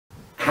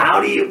How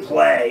do you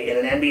play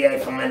in an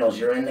NBA Finals?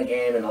 You're in the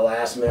game in the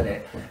last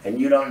minute, and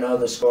you don't know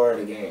the score of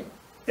the game.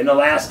 In the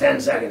last 10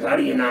 seconds, how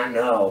do you not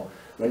know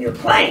when you're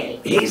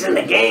playing? He's in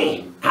the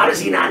game. How does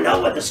he not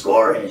know what the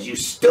score is, you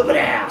stupid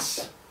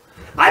ass?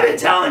 I've been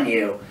telling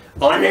you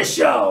on this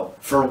show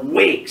for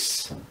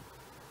weeks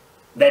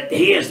that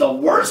he is the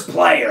worst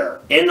player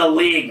in the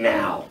league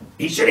now.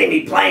 He shouldn't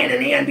be playing in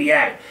the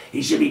NBA.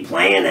 He should be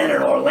playing in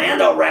an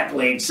Orlando rec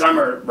league,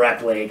 summer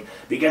rec league,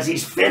 because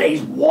he's fit.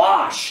 He's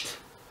washed.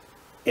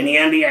 In the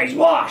NBA, he's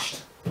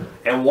washed.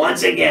 And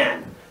once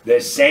again, the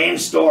same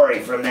story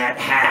from that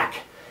hack.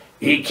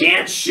 He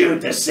can't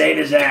shoot to save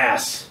his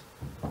ass.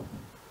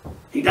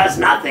 He does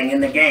nothing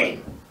in the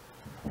game.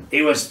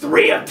 He was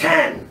 3 of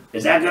 10.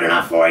 Is that good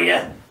enough for you?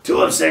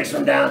 2 of 6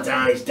 from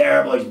downtown. He's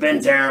terrible. He's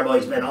been terrible.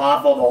 He's been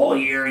awful the whole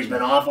year. He's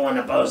been awful in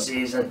the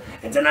postseason.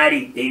 And tonight,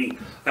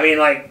 I mean,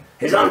 like,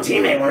 his own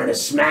teammate wanted to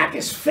smack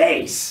his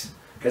face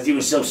because he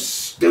was so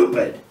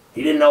stupid.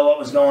 He didn't know what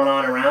was going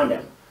on around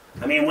him.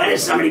 I mean, when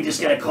is somebody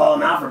just going to call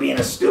him out for being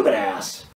a stupid ass?